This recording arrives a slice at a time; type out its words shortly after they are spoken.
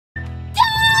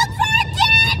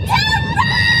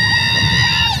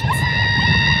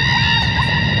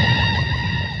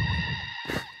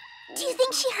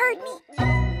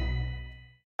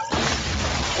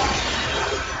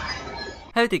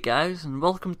Howdy guys, and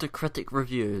welcome to Critic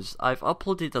Reviews. I've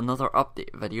uploaded another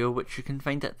update video which you can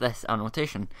find at this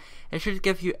annotation. It should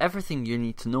give you everything you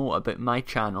need to know about my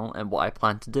channel and what I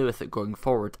plan to do with it going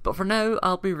forward. But for now,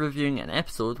 I'll be reviewing an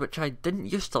episode which I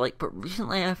didn't used to like, but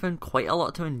recently I found quite a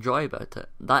lot to enjoy about it.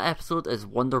 That episode is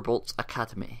Wonderbolts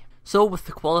Academy. So with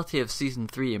the quality of Season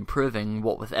 3 improving,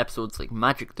 what with episodes like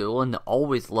Magic Duel and the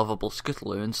always lovable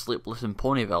Scootaloo and Sleepless in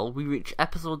Ponyville, we reach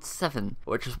episode 7,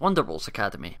 which is Wonderbolts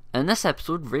Academy. In this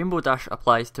episode, Rainbow Dash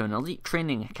applies to an elite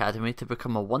training academy to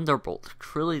become a Wonderbolt,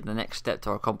 truly the next step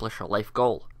to accomplish her life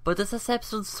goal. But does this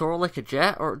episode soar like a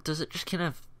jet, or does it just kind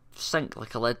of sink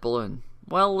like a lead balloon?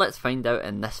 Well, let's find out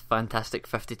in this fantastic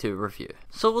 52 review.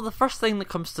 So the first thing that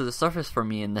comes to the surface for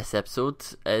me in this episode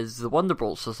is the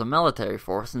Wonderbolts as a military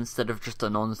force instead of just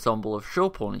an ensemble of show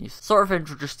ponies, sort of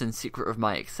introduced in Secret of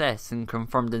My Excess and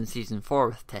confirmed in Season 4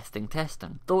 with Testing.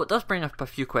 Though it does bring up a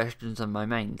few questions in my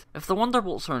mind. If the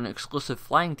Wonderbolts are an exclusive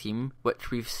flying team,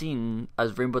 which we've seen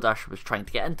as Rainbow Dash was trying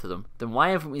to get into them, then why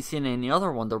haven't we seen any other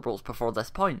Wonderbolts before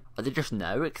this point? Are they just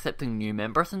now accepting new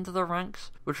members into their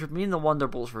ranks? Which would mean the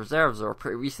Wonderbolts reserves are a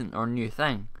pretty recent or new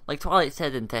thing. Like Twilight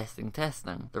said in Testing,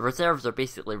 the reserves are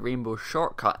basically Rainbow's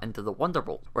shortcut into the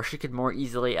Wonderbolt, where she could more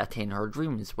easily attain her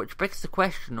dreams, which begs the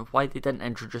question of why they didn't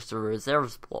introduce the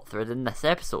reserves plot thread in this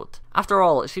episode. After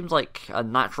all, it seems like a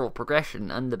natural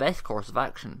progression and the best course of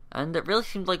action, and it really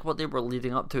seemed like what they were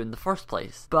leading up to in the first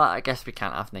place, but I guess we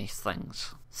can't have nice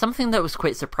things. Something that was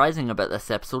quite surprising about this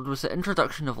episode was the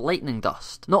introduction of Lightning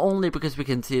Dust, not only because we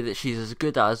can see that she's as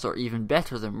good as or even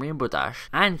better than Rainbow Dash,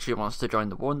 and she wants to join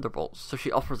the Wonderbolts, so she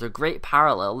offers a great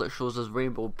parallel that shows us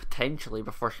Rainbow potentially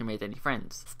before she made any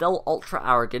friends. Still ultra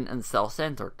arrogant and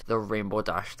self-centered, the Rainbow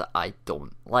Dash that I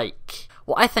don't like.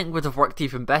 What I think would have worked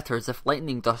even better is if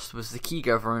Lightning Dust was the key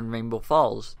giver in Rainbow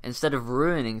Falls, instead of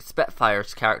ruining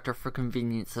Spitfire's character for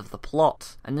convenience of the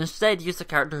plot, and instead use a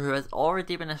character who has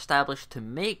already been established to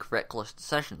make reckless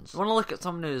decisions. If you want to look at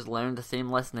someone who has learned the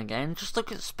same lesson again, just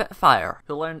look at Spitfire,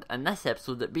 who learned in this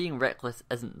episode that being reckless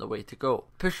isn't the way to go.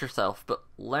 Push yourself, but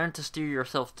learn to steer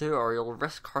yourself too, or you'll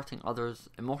risk hurting others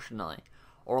emotionally,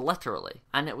 or literally.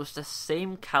 And it was the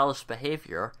same callous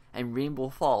behaviour in Rainbow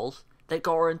Falls that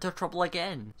got her into trouble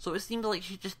again. So it seems like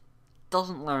she just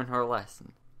doesn't learn her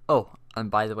lesson. Oh, and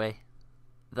by the way,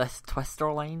 this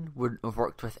Twister line wouldn't have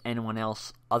worked with anyone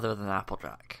else other than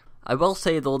Applejack. I will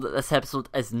say though that this episode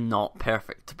is not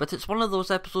perfect, but it's one of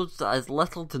those episodes that has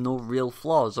little to no real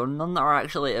flaws, or none that are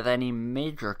actually of any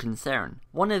major concern.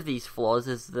 One of these flaws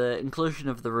is the inclusion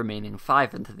of the remaining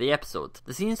 5 into the episode.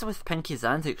 The scenes with Pinky's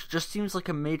antics just seems like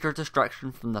a major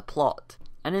distraction from the plot,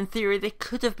 and in theory they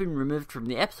could have been removed from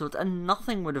the episode and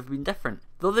nothing would have been different.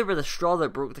 Though they were the straw that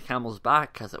broke the camel's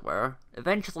back, as it were,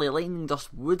 eventually Lightning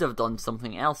Dust would have done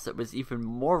something else that was even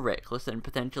more reckless and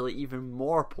potentially even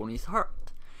more ponies hurt.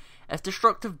 If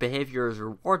destructive behaviour is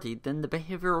rewarded, then the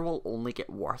behaviour will only get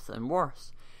worse and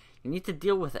worse. You need to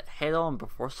deal with it head on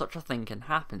before such a thing can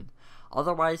happen,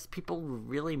 otherwise people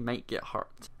really might get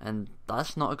hurt, and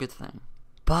that's not a good thing.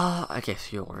 But I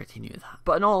guess you already knew that.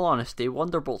 But in all honesty,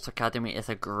 Wonderbolts Academy is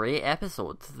a great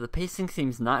episode. The pacing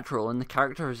seems natural and the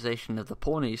characterisation of the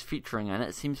ponies featuring in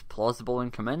it seems plausible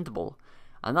and commendable.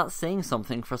 And that's saying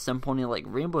something for some pony like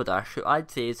Rainbow Dash, who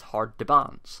I'd say is hard to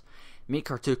balance. Make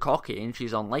her too cocky and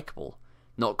she's unlikable.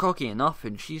 Not cocky enough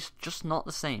and she's just not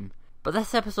the same. But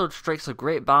this episode strikes a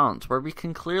great balance where we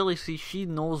can clearly see she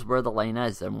knows where the line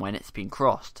is and when it's been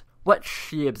crossed, which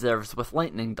she observes with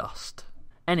Lightning Dust.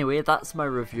 Anyway, that's my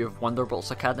review of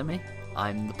Wonderbolts Academy.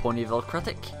 I'm the Ponyville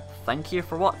Critic. Thank you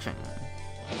for watching.